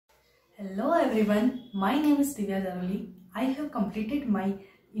Hello everyone, my name is Divya Jaroli. I have completed my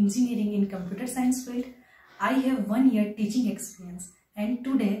engineering in computer science field. I have 1 year teaching experience and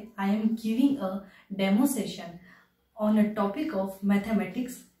today I am giving a demo session on a topic of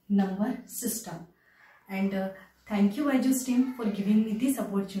mathematics number system. And thank you BYJU team for giving me this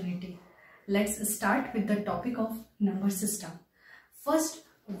opportunity. Let's start with the topic of number system. First,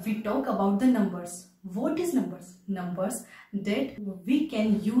 we talk about the numbers. What is numbers? Numbers that we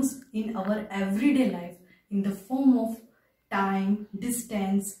can use in our everyday life in the form of time,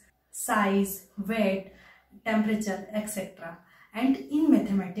 distance, size, weight, temperature, etc. And in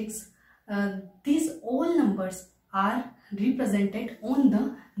mathematics, these all numbers are represented on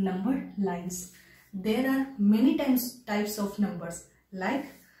the number lines. There are many types of numbers like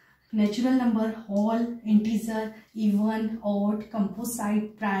natural number, whole, integer, even, odd,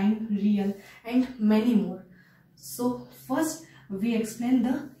 composite, prime, real and many more. So first we explain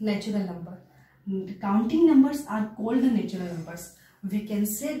the natural number. Counting numbers are called the natural numbers. We can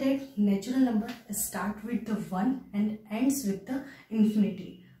say that natural number start with the 1 and ends with the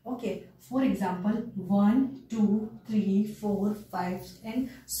infinity. Okay, for example 1, 2, 3, 4, 5 and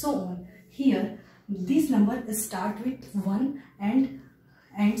so on. Here this number start with 1 and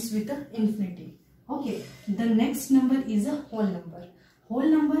ends with the infinity. Okay, the next number is a whole number. Whole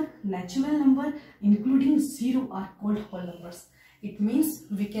number, natural number including 0 are called whole numbers. It means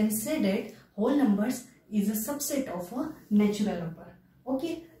we can say that whole numbers is a subset of a natural number.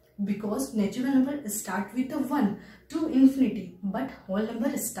 Okay, because natural number start with a 1 to infinity but whole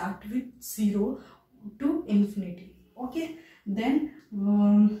number start with 0 to infinity. Okay, then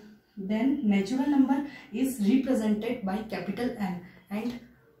natural number is represented by capital N and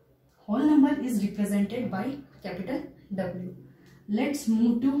whole number is represented by capital W. Let's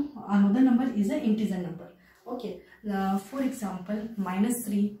move to another number is an integer number. Okay, for example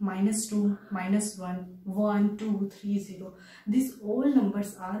 -3, -2, -1, 1, 2, 3, 0. These all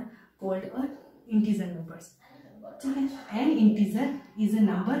numbers are called integer numbers. Okay. An integer is a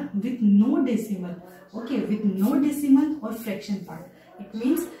number with no decimal. Okay, with no decimal or fraction part. It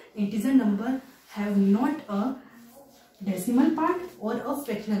means integer number have not a decimal part or a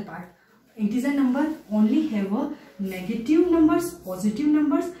fractional part. Integer number only have a negative numbers, positive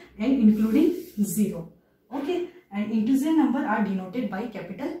numbers and including 0. Okay, and integer number are denoted by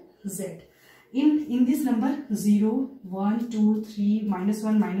capital Z. In this number 0, 1, 2, 3,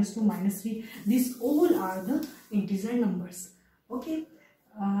 -1, -2, -3, these all are the integer numbers. Okay,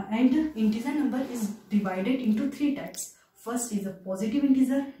 and integer number is divided into 3 types. First is a positive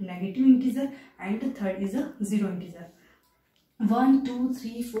integer, negative integer and the third is a zero integer. 1, 2,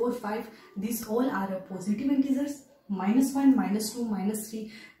 3, 4, 5, these all are positive integers. -1, -2,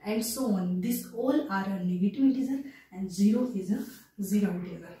 -3 and so on. These all are a negative integer and 0 is a zero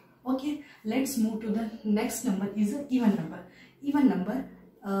integer. Okay, let's move to the next number is a even number. Even number,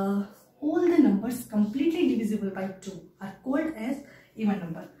 all the numbers completely divisible by 2 are called as even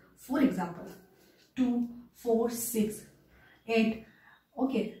number. For example, 2, 4, 6, 8.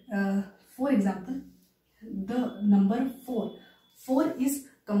 Okay, for example, the number 4 is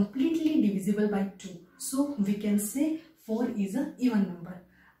completely divisible by 2. So we can say 4 is a even number.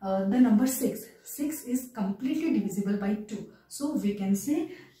 The number 6 is completely divisible by 2. So we can say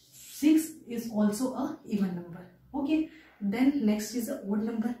 6 is also a even number. Okay. Then next is a odd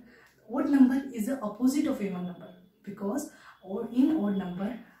number. Odd number is the opposite of even number because in odd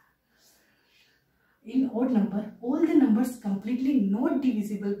number all the numbers completely not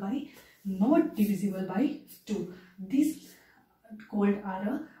divisible by 2. These called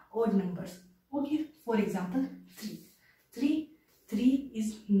are odd numbers. Okay, for example 3 is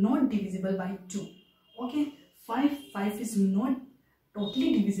not divisible by 2. Okay, 5 is not totally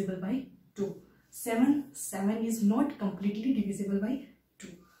divisible by 2. 7 is not completely divisible by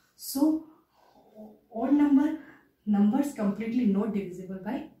 2. So odd numbers completely not divisible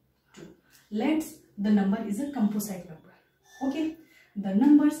by 2. The number is a composite number. Okay, the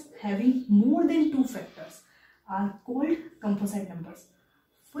numbers having more than 2 factors are called composite numbers.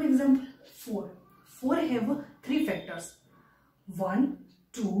 For example 4 have 3 factors, 1,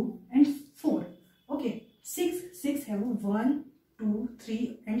 2 and 4. Okay, 6 have 1, 2,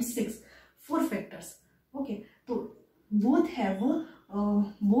 3 and 6, 4 factors. Okay, so both have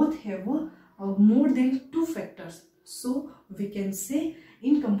more than 2 factors. So we can say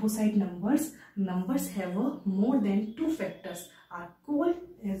in composite numbers have more than 2 factors are called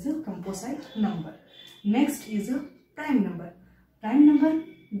as a composite number. Next is a prime number. Prime number,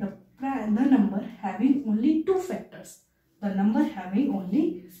 the number having only 2 factors. The number having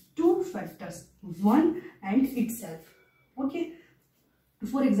only 2 factors, 1 and itself. Okay.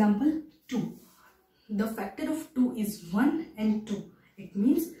 For example, 2. The factor of 2 is 1 and 2. It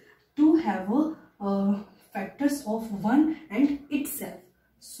means 2 have factors of 1 and itself.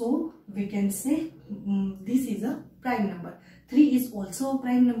 So we can say this is a prime number. 3 is also a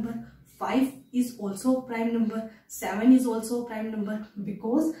prime number. 5 is also a prime number. 7 is also a prime number,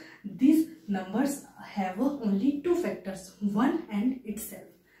 because these numbers have only 2 factors, 1 and itself.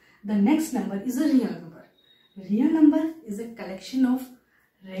 The next number is a real number. Real number is a collection of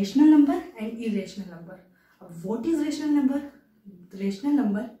rational number and irrational number. What is rational number? Rational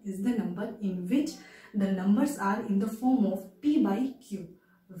number is the number in which the numbers are in the form of p by q,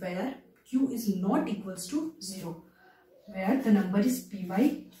 where q is not equals to 0, where the number is p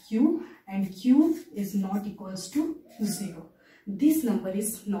by q and q is not equals to 0. This number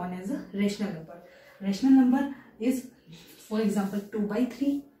is known as a rational number. Rational number is, for example, 2 by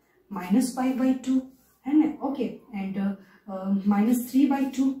 3, minus 5 by 2, and minus 3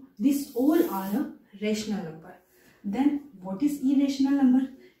 by 2. These all are a rational number. Then what is irrational number?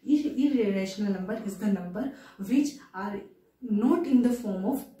 Irrational number is the number which are not in the form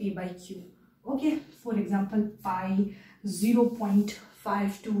of p by q. Okay, for example, pi,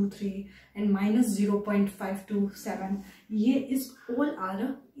 0.523 and minus 0.527. Ye is all are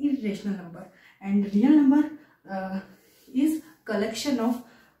a irrational number, and real number is collection of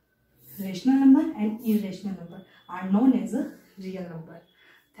rational number and irrational number are known as a real number.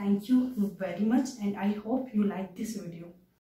 Thank you very much, and I hope you like this video.